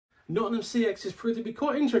Nottingham CX is proved to be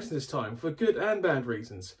quite interesting this time, for good and bad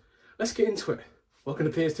reasons. Let's get into it. Welcome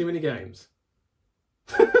to PS Too Many Games.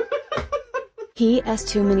 PS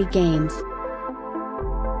Too Many Games.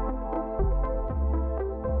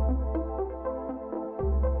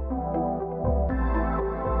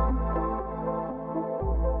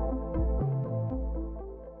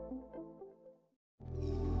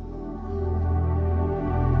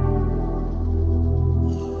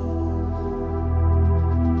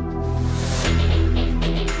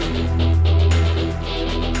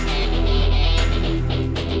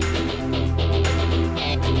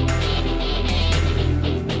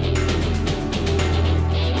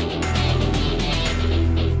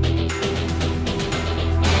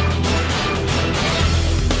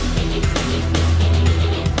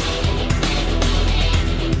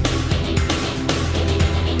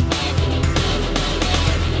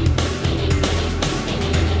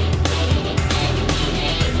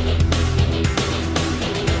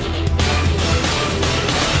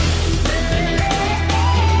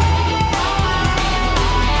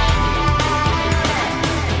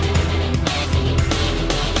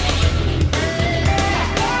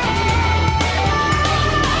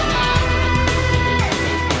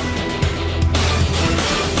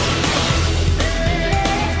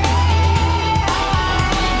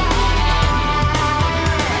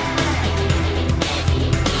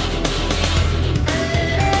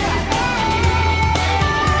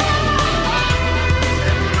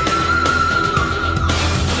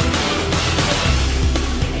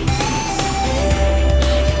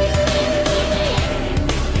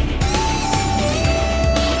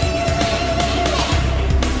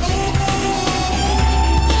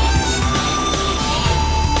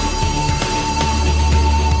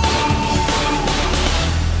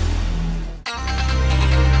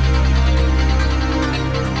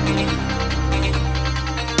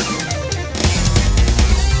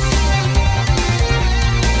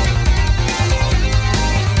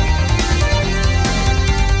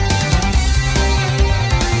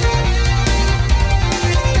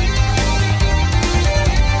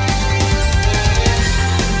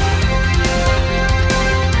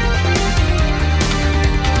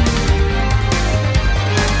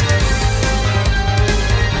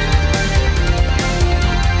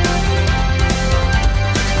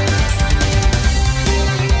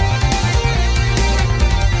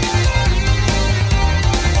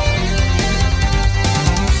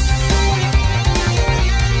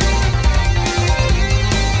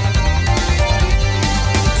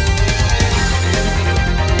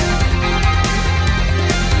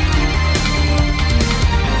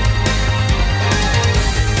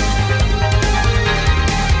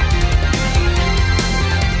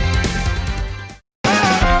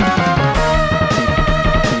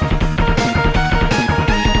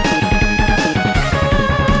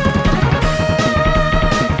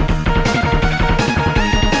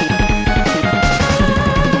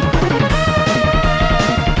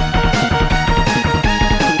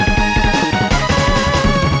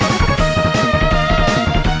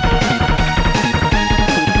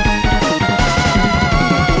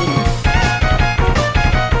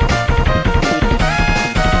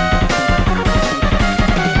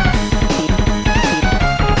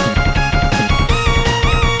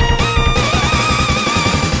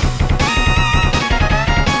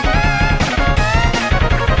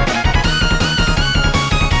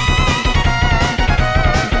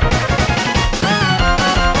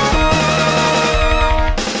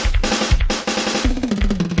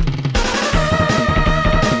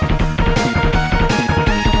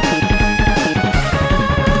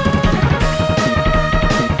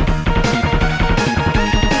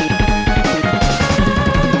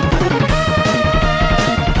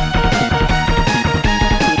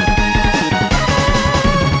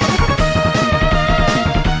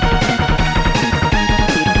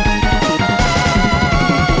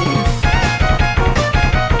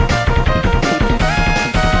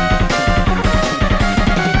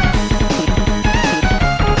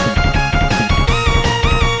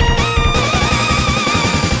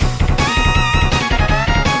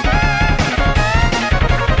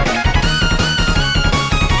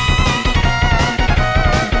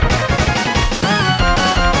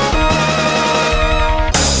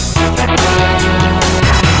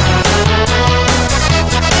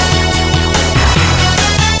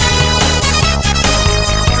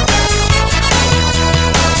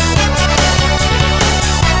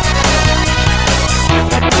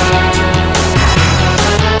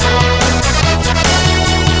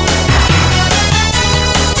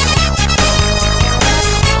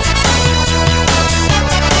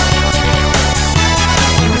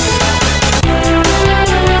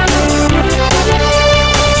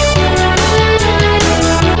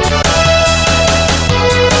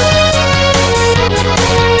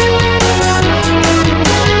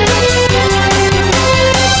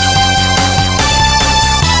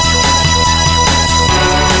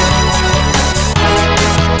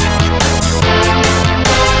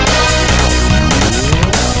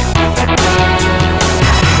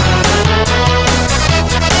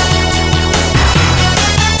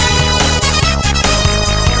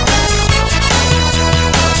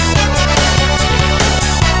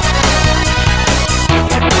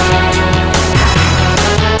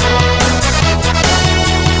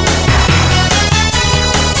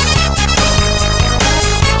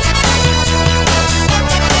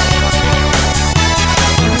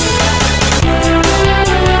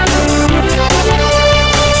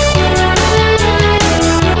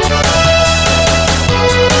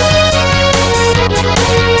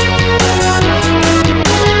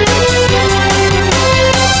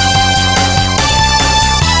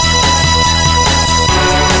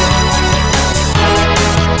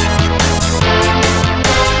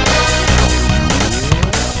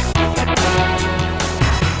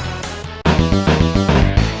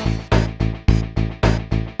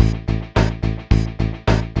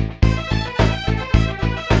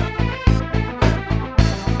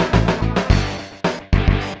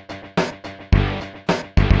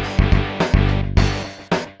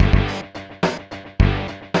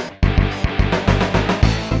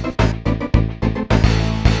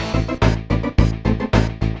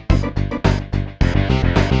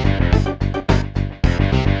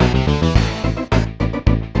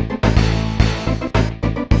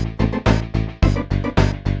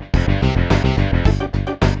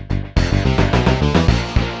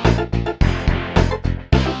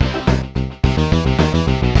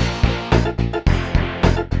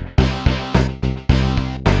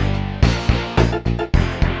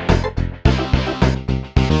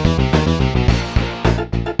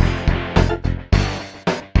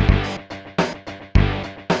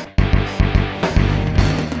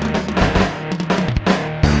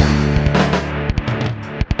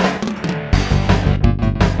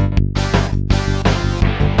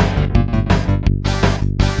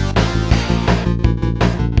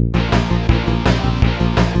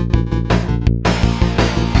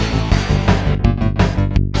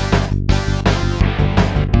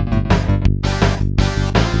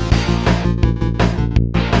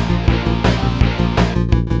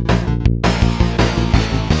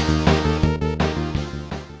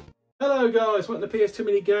 guys, welcome to PS Too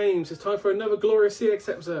Many Games. It's time for another glorious CX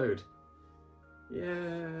episode.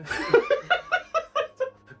 Yeah.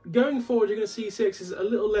 Going forward, you're going to see CXs a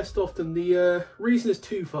little less often. The reason is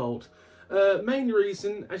twofold. Main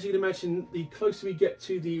reason, as you can imagine, the closer we get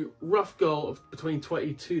to the rough goal of between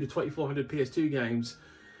 22 to 2400 PS2 games,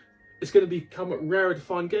 it's going to become rarer to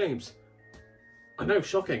find games. I know,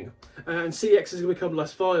 shocking. And CX is going to become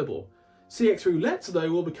less viable. CX roulettes, though,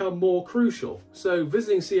 will become more crucial. So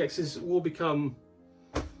visiting CXs will become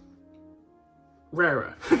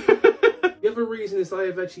rarer. The other reason is I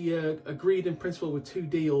have actually agreed in principle with 2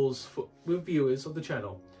 deals with viewers of the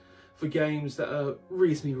channel for games that are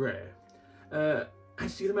reasonably rare.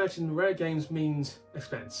 As you can imagine, rare games means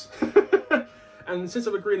expense. And since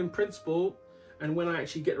I've agreed in principle, and when I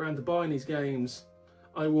actually get around to buying these games,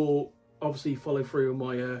 I will obviously follow through on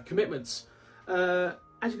my commitments.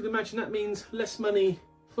 As you can imagine, that means less money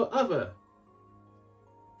for other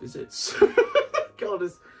visits. God,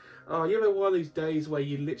 you ever one of these days where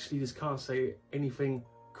you literally just can't say anything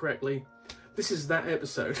correctly? This is that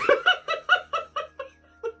episode.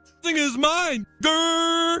 Thing is mine.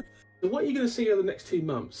 Grrr! So what you're going to see over the next 2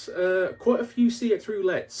 months, quite a few CX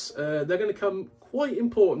roulettes. They're going to come quite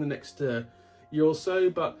important the next year or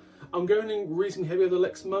so, but I'm going in reasonably heavy over the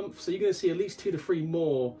next month, so you're going to see at least 2 to 3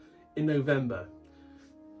 more in November.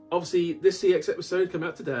 Obviously, this CX episode came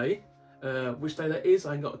out today. Which day that is,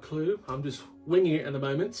 I ain't got a clue. I'm just winging it at the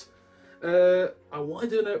moment. I want to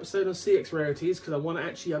do an episode on CX rarities because I want to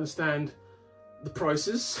actually understand the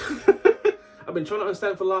prices. I've been trying to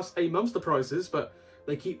understand for the last 8 months the prices, but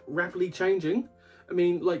they keep rapidly changing. I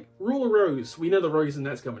mean, like, Rule of Rose, we know the reason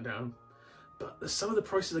that's coming down, but some of the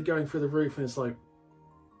prices are going through the roof, and it's like,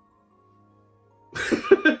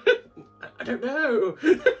 I don't know.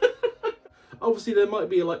 Obviously, there might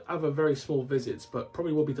be like other very small visits, but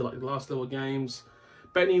probably will be to like the last level games.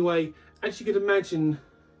 But anyway, as you can imagine,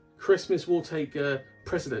 Christmas will take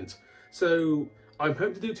precedent. So I'm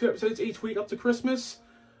hoping to do 2 episodes each week up to Christmas.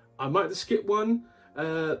 I might have to skip one,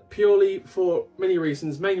 purely for many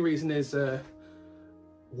reasons. Main reason is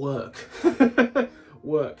work.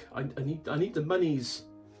 Work. I need the monies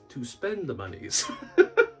to spend the monies.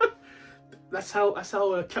 That's how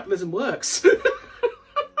capitalism works.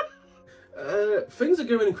 Things are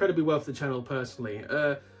going incredibly well for the channel personally.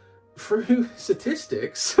 Through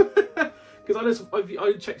statistics, because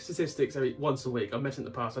I check statistics once a week. I mentioned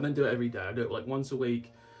in the past, I don't do it every day. I do it like once a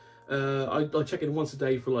week. I check in once a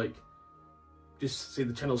day for like, just see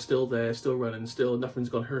the channel's still there, still running, still nothing's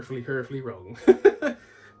gone horribly wrong.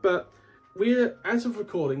 But we're, as of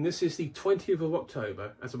recording, this is the 20th of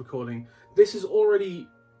October, as of recording. This is already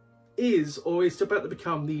or is about to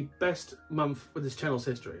become the best month for this channel's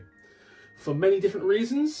history. For many different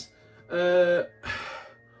reasons.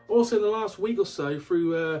 Also in the last week or so,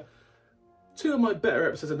 through 2 of my better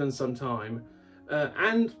episodes I've done some time,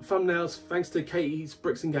 and thumbnails, thanks to Katie's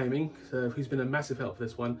Bricks and Gaming, who's been a massive help for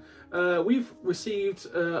this one, we've received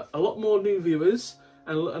a lot more new viewers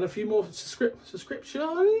and a few more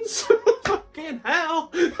subscriptions. Fucking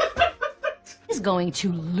hell! He's going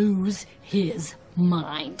to lose his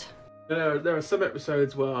mind. There are some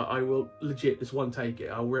episodes where I will legit just one take it.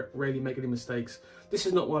 I'll rarely make any mistakes. This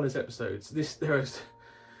is not one of those episodes.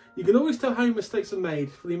 You can always tell how many mistakes are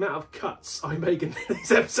made from the amount of cuts I make in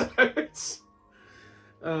these episodes.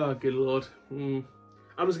 Oh, good lord. I'm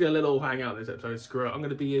just going to let it all hang out in this episode. Screw it. I'm going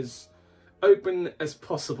to be as open as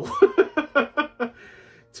possible.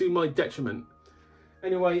 To my detriment.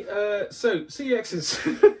 Anyway, so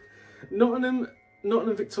CXs. Nottingham,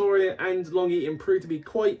 Victoria and Long Eaton proved to be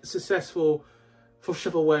quite successful for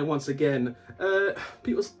shovelware once again. A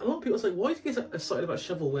lot of people say, why do you get so excited about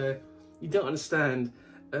shovelware? You don't understand.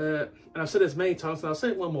 And I've said this many times, and I'll say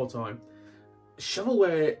it one more time.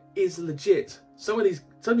 Shovelware is legit. Some of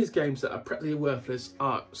these games that are practically worthless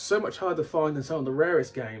are so much harder to find than some of the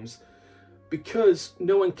rarest games because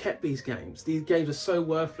no one kept these games. These games are so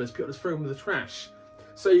worthless, people just throw them in the trash.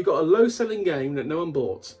 So you've got a low-selling game that no one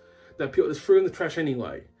bought, that people just threw in the trash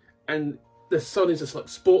anyway, and they're selling just like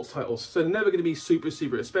sports titles, so they're never going to be super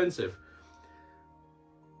expensive.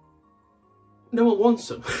 No one wants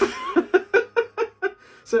them.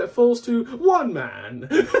 So it falls to one man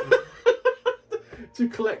to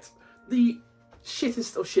collect the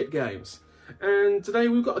shittest of shit games. And today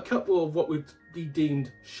we've got a couple of what would be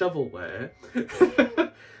deemed shovelware,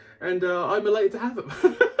 and I'm elated to have them.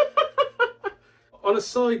 On a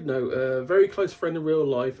side note, a very close friend in real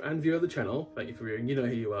life and viewer of the channel, thank you for viewing, you know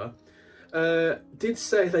who you are, did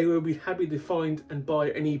say they will be happy to find and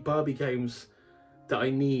buy any Barbie games that I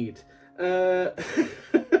need.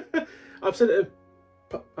 I've said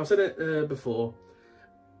it before.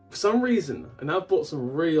 For some reason, and I've bought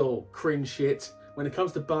some real cringe shit, when it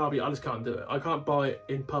comes to Barbie, I just can't do it. I can't buy it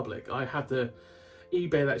in public. I have to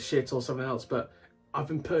eBay that shit or something else, but I've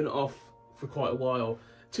been putting it off for quite a while,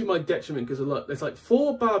 to my detriment, because look, there's like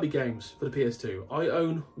 4 Barbie games for the PS2. I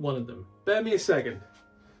own one of them. Bear me a second.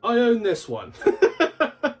 I own this one.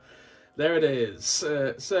 There it is.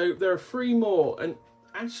 So there are 3 more, and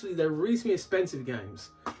actually they're reasonably expensive games.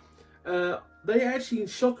 They're actually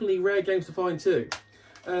shockingly rare games to find too.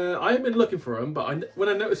 I haven't been looking for them, but when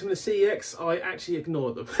I noticed them in the CEX, I actually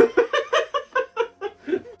ignored them.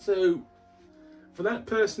 So, for that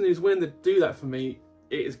person who's willing to do that for me,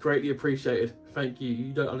 it is greatly appreciated. Thank you.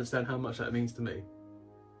 You don't understand how much that means to me.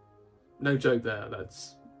 No joke there.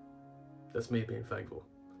 That's me being thankful.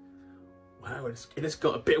 Wow, it just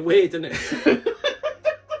got a bit weird, didn't it?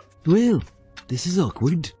 Well, this is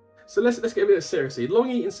awkward. So let's get a bit seriously.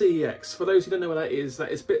 Long Eaton CEX. For those who don't know what that is,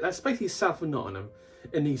 that's basically south of Nottingham,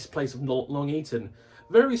 in the place of Long Eaton.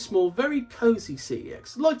 Very small, very cosy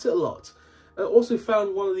CEX. Liked it a lot. Also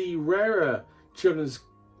found one of the rarer children's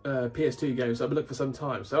PS2 games I've been looking for some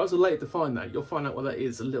time. So I was elated to find that. You'll find out what that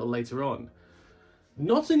is a little later on.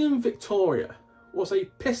 Nottingham, Victoria was a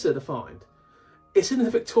pisser to find. It's in the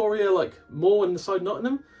Victoria, like, more inside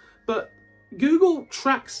Nottingham, but Google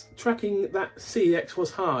tracking that CEX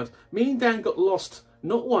was hard. Me and Dan got lost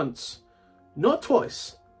not once, not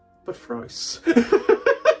twice, but thrice.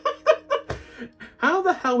 How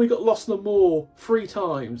the hell we got lost in the mall 3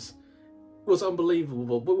 times was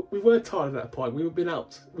unbelievable. But we were tired at that point. We've been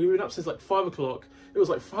up since like 5 o'clock. It was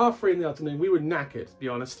like 3:30 in the afternoon. We were knackered, to be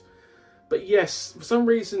honest. But yes, for some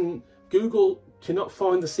reason, Google cannot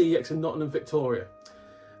find the CEX in Nottingham, Victoria.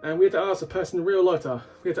 And we had to ask a person in real life,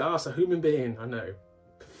 we had to ask a human being. I know.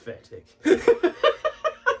 Pathetic.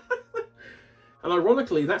 And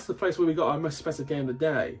ironically, that's the place where we got our most expensive game of the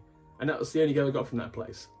day. And that was the only game we got from that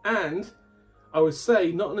place. And I would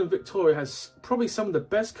say Nottingham, Victoria has probably some of the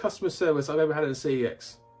best customer service I've ever had in a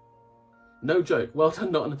CEX. No joke. Well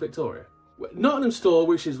done, Nottingham, Victoria. Nottingham store,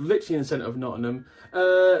 which is literally in the centre of Nottingham,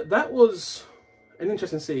 that was an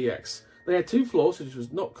interesting CEX. They had 2 floors, which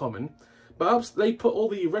was not common, but they put all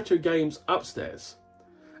the retro games upstairs.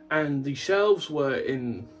 And the shelves were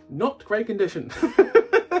in not great condition.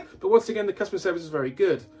 But once again, the customer service is very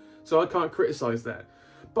good, so I can't criticise that.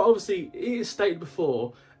 But obviously, it is stated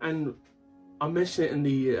before, and I mentioned it in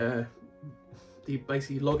the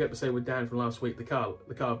basically log episode with Dan from last week, the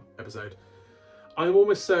car episode. I'm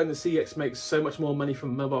almost certain the CEX makes so much more money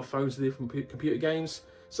from mobile phones than from computer games.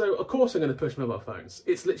 So of course I'm going to push mobile phones.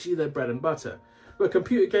 It's literally their bread and butter. But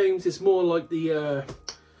computer games is more like the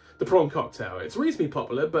prawn cocktail. It's reasonably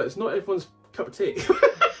popular, but it's not everyone's cup of tea.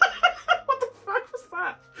 What the fuck was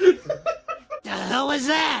that? The hell was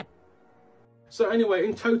that? So anyway,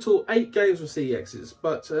 in total, 8 games were CEXs,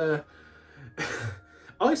 but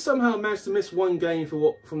I somehow managed to miss 1 game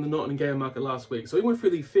from the Nottingham Game Market last week. So we went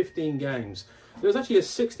through the 15 games. There was actually a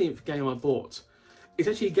 16th game I bought. It's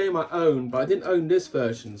actually a game I own, but I didn't own this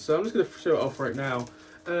version, so I'm just going to show it off right now.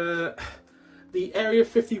 The Area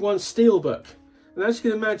 51 Steelbook. And as you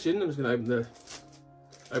can imagine, I'm just going to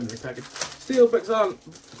open the package. Steelbooks aren't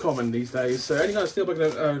common these days, so any kind of steelbook I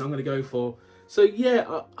don't own, I'm going to go for. So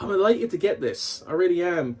yeah, I'm elated to get this. I really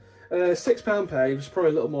am. £6 pay, which is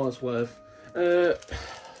probably a little more than it's worth.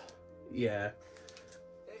 Yeah.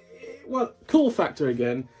 Well, cool factor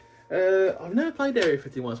again. I've never played Area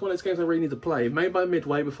 51. It's one of those games I really need to play. Made by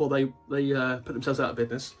Midway before they put themselves out of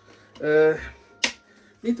business.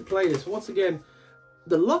 Need to play this. Once again,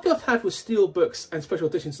 the luck I've had with steelbooks and special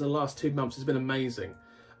editions in the last 2 months has been amazing.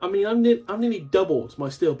 I mean, I've nearly doubled my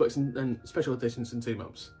steelbooks and special editions in 2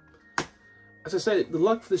 months. As I say, the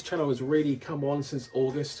luck for this channel has really come on since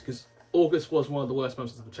August, because August was one of the worst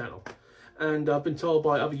months of the channel. And I've been told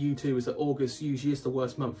by other YouTubers that August usually is the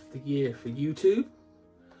worst month of the year for YouTube.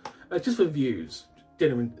 Just for views.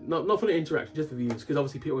 Not for the interaction, just for views, because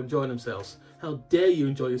obviously people are enjoying themselves. How dare you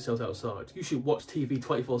enjoy yourselves outside? You should watch TV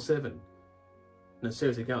 24/7. No,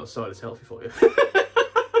 seriously, get outside, it's healthy for you.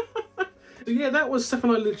 So yeah, that was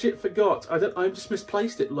something I legit forgot. I just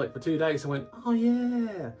misplaced it like for 2 days. I went, oh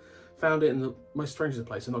yeah. Found it in the most strangest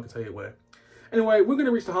place, I'm not going to tell you where. Anyway, we're going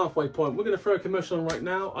to reach the halfway point. We're going to throw a commercial on right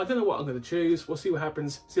now. I don't know what I'm going to choose. We'll see what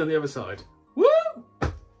happens. See you on the other side. Woo!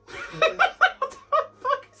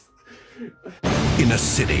 In a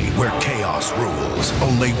city where chaos rules,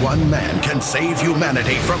 only one man can save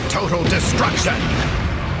humanity from total destruction.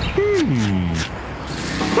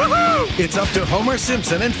 It's up to Homer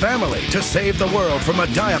Simpson and family to save the world from a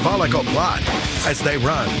diabolical plot as they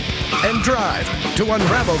run and drive to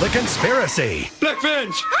unravel the conspiracy.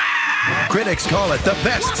 Blackfinch! Critics call it the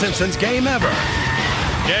best Simpsons game ever.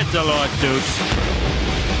 Get the lot, dude.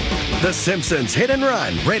 The Simpsons Hit and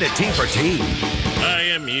Run, rated T for Teen. I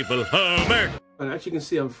am evil Homer. And as you can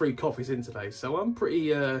see, I'm 3 coffees in today, so I'm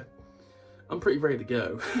pretty ready to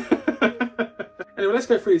go. Anyway, let's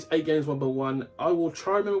go through these 8 games one by one. I will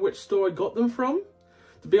try and remember which store I got them from.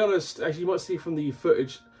 To be honest, as you might see from the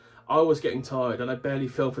footage, I was getting tired and I barely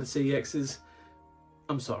fell for the CEXs.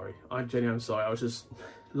 I'm sorry. I genuinely am sorry. I was just...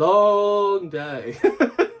 long day.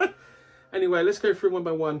 Anyway, let's go through one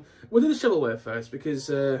by one. We'll do the shovelware first because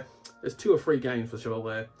there's 2 or 3 games for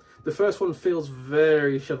shovelware. The first one feels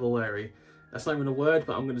very shovelware-y. That's not even a word,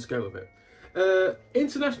 but I'm going to just go with it.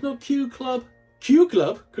 International Q Club.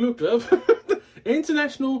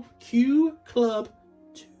 International Q Club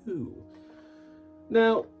 2.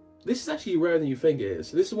 Now, this is actually rarer than you think it is.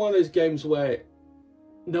 This is one of those games where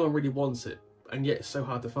no one really wants it, and yet it's so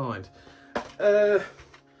hard to find.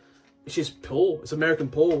 It's just Paul. It's American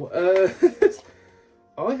Paul. I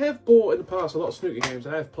have bought in the past a lot of snooker games.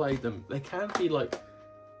 I have played them. They can be like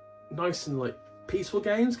nice and like peaceful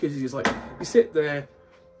games because he's like you sit there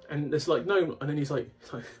and there's like no, and then he's like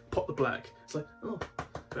pop the black. It's like oh,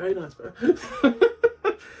 very nice.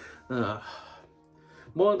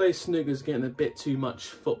 Modern day snooker's getting a bit too much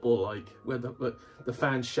football like where the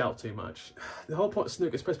fans shout too much. The whole point of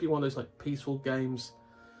snooker is supposed to be one of those like peaceful games.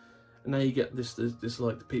 And now you get this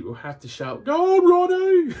like the people have to shout, "Go on,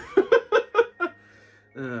 Ronnie!"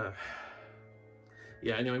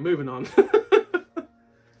 Yeah. Anyway, moving on.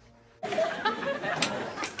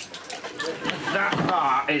 That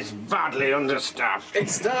bar is badly understaffed. It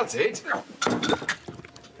started.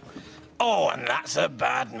 Oh, and that's a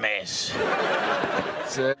bad miss.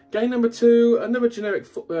 Game number 2, another generic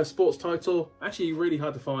sports title. Actually, really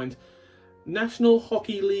hard to find. National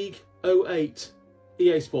Hockey League 08.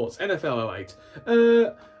 EA Sports, NFL 08.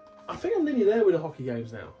 I think I'm nearly there with the hockey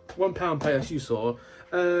games now. £1 pay, as you saw.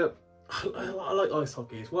 I like ice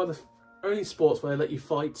hockey. It's one of the only sports where they let you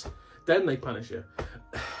fight, then they punish you.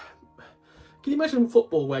 Can you imagine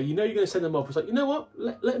football where you know you're going to send them off? It's like, you know what?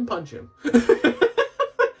 Let him punch him.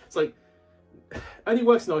 It's like, only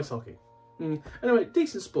works in ice hockey. Anyway,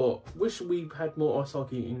 decent sport. Wish we had more ice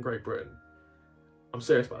hockey in Great Britain. I'm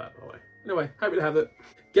serious about that, by the way. Anyway, happy to have it.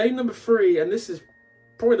 Game number 3, and this is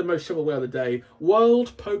probably the most shovelware of the day,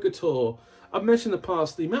 World Poker Tour. I've mentioned in the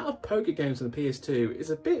past, the amount of poker games on the PS2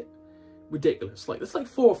 is a bit ridiculous. Like, there's like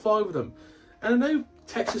 4 or 5 of them. And I know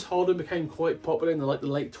Texas Hold'em became quite popular in the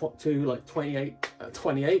late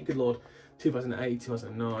 28, good lord, 2008,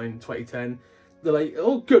 2009, 2010. They're like,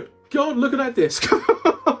 oh good God, look at that disc.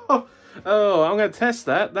 Oh, I'm going to test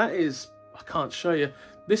that. That is, I can't show you.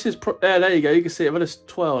 This is, there you go, you can see it. I'm going to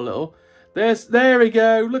twirl a little. There we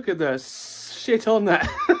go. Look at the shit on that.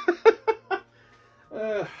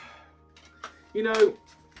 You know,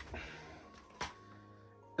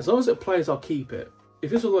 as long as it plays, I'll keep it.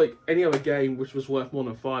 If this was like any other game which was worth more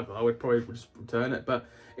than £5, I would probably just return it. But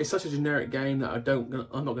it's such a generic game that I'm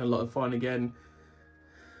not going to let it find again.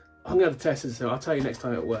 I'm going to test it, so I'll tell you next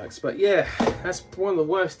time it works. But yeah, that's one of the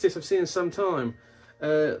worst discs I've seen in some time.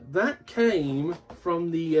 That came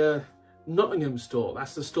from the Nottingham store.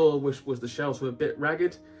 That's the store which was the shelves were a bit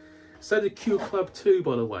ragged. So did Q Club 2,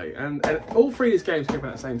 by the way. And all 3 of these games came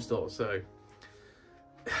from that same store, so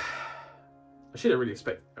I shouldn't really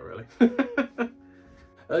expect that, really.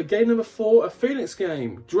 Game number 4, a Phoenix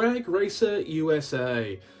game, Drag Racer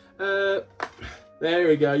USA. There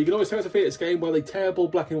we go. You can always tell it's a Phoenix game by the terrible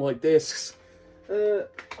black and white discs. I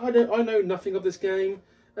know nothing of this game.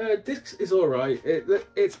 Discs is alright.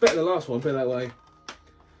 It's better than the last one, put it that way.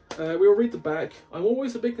 We'll read the back. I'm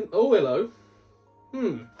always a big... Oh, hello.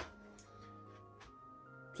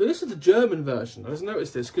 So this is the German version. I just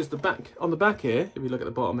noticed this because on the back here, if you look at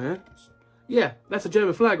the bottom here, yeah, that's a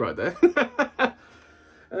German flag right there.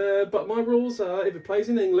 But my rules are if it plays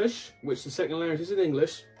in English, which the second language is in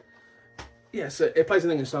English, yes, it plays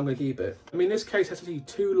in English, so I'm going to keep it. I mean, this case has actually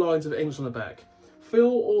 2 lines of English on the back. Feel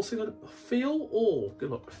all, good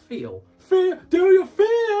luck, feel, do you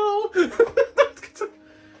feel?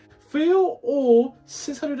 Feel all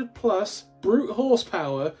 600 plus brute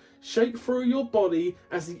horsepower shake through your body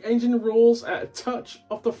as the engine roars at a touch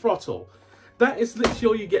of the throttle. That is literally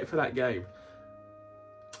all you get for that game.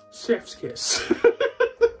 Chef's kiss.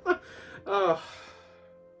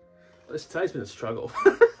 This today's been a struggle.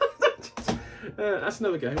 That's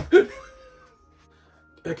another game.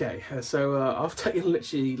 Okay, so I've taken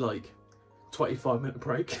literally like 25-minute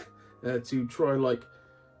break to try like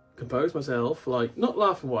compose myself, like not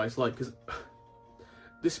laughing wise, like because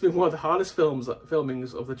this has been one of the hardest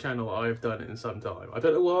filmings of the channel I've done in some time. I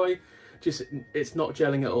don't know why, just it's not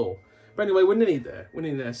gelling at all. But anyway, we're nearly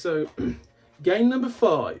there. So Game number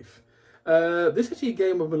 5. This is actually a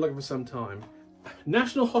game I've been looking for some time.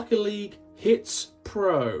 National Hockey League Hits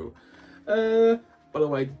Pro. By the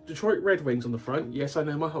way, Detroit Red Wings on the front. Yes, I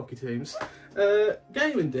know my hockey teams.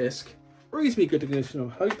 Gaming disc. Reasonably good condition, I'm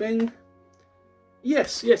hoping.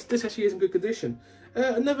 Yes, this actually is in good condition.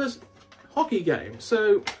 Another hockey game.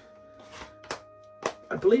 So,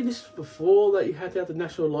 I believe this was before that you had to have the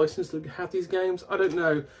national license to have these games. I don't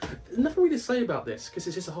know. There's nothing really to say about this because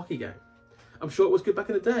it's just a hockey game. I'm sure it was good back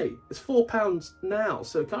in the day. It's £4 now,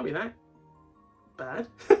 so it can't be that bad.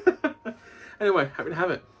 Anyway, happy to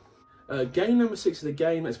have it. Game number 6 is a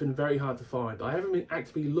game that's been very hard to find. I haven't been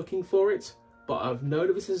actively looking for it, but I've known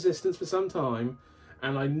of its existence for some time,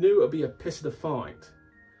 and I knew it would be a pisser to find.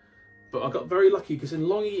 But I got very lucky because in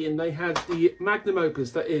Long Eaton they had the magnum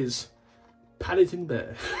opus that is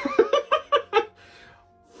Eaton.Were.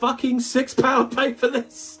 Fucking £6 pay for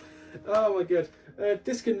this. Oh my god.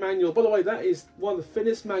 Disc and manual. By the way, that is one of the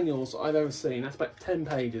thinnest manuals I've ever seen. That's about 10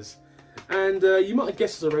 pages. And you might have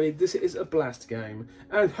guessed it already, this is a blast game.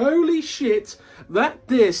 And holy shit, that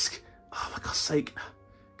disc, oh for God's sake,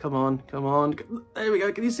 come on, there we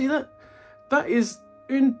go, can you see that? That is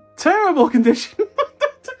in terrible condition.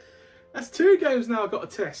 That's 2 games now I've got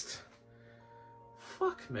to test.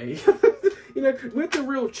 Fuck me. You know, with the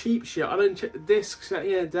real cheap shit, I don't check the discs at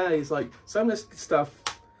the end of the day. It's like, some of this stuff,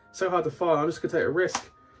 so hard to find, I'm just going to take a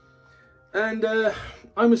risk. And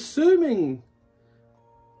I'm assuming,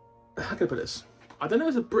 how can I put this? I don't know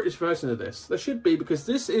if there's a British version of this. There should be, because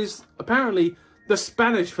this is apparently the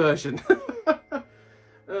Spanish version.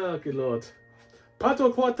 Oh, good lord.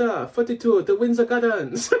 Pato Quarta, 42, the Windsor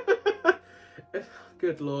Gardens.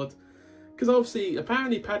 Good lord. Because obviously,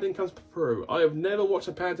 apparently Paddington comes from Peru. I have never watched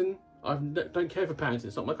a Paddington. I don't care for Paddington.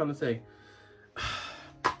 It's not my kind of thing.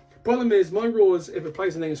 Problem is, my rule is if it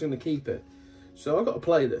plays in English, I'm going to keep it. So I've got to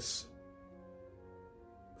play this.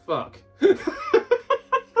 Fuck.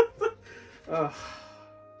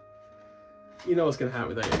 You know what's going to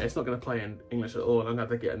happen with it. It's not going to play in English at all, and I'm going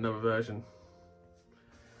to have to get another version.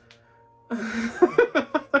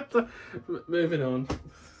 Moving on.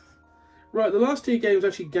 Right, the last 2 games are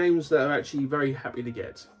actually games that I'm actually very happy to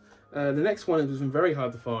get. The next one has been very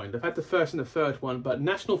hard to find. I've had the first and the third one, but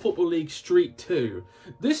National Football League Street 2.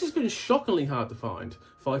 This has been shockingly hard to find.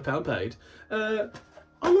 £5 paid.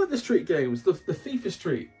 I like the street games. The FIFA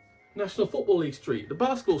Street, National Football League Street, the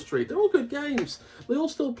Basketball Street. They're all good games. They all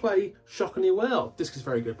still play shockingly well. Disc is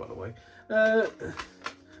very good, by the way.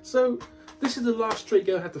 So, this is the last street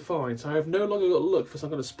game I had to find, so I have no longer got to look for some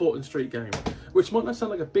kind of sporting street game, which might not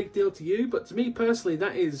sound like a big deal to you, but to me personally,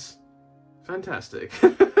 that is fantastic.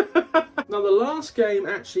 Now, the last game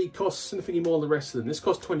actually costs significantly more than the rest of them. This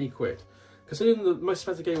cost 20 quid. Considering the most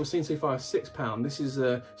expensive game we've seen so far is £6, this is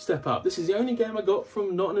a step up. This is the only game I got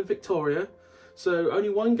from Nottingham, Victoria. So, only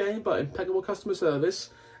one game, but impeccable customer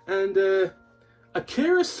service. And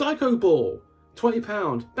Akira Psycho Ball,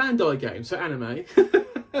 £20, Bandai game, so anime.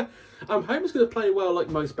 I'm hoping it's going to play well like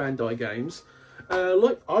most Bandai games.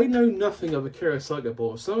 Like, I know nothing of Akira Psycho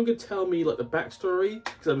Ball. Someone could tell me like the backstory,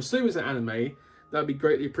 because I'm assuming it's an anime. That'd be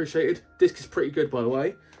greatly appreciated. Disc is pretty good, by the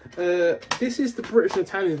way. This is the British and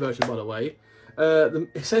Italian version, by the way.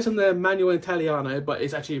 It says on there Manual Italiano, but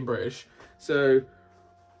it's actually in British. So,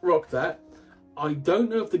 rock that. I don't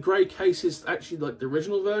know if the grey case is actually like the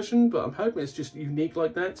original version, but I'm hoping it's just unique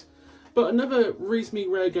like that. But another reasonably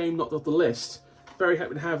rare game knocked off the list. Very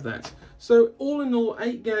happy to have that. So all in all,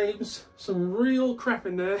 8 games, some real crap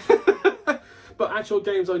in there, but actual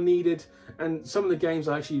games I needed, and some of the games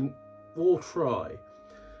I actually will try.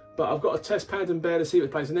 But I've got to test Eaton.Were to see if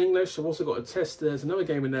it plays in English. I've also got to test, there's another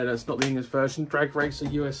game in there that's not the English version, Drag Racer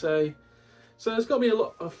USA. So there's got to be a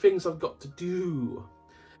lot of things I've got to do.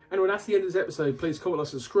 Anyway, that's the end of this episode. Please comment, like,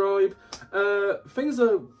 subscribe. Things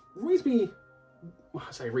are reasonably, well,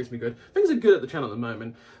 I say reasonably good. Things are good at the channel at the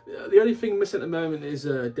moment. The only thing missing at the moment is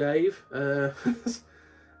Dave.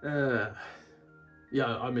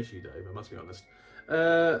 Yeah, I miss you, Dave, I must be honest.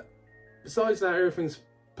 Besides that, everything's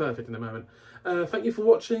perfect at the moment. Thank you for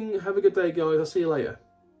watching. Have a good day, guys. I'll see you later.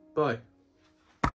 Bye.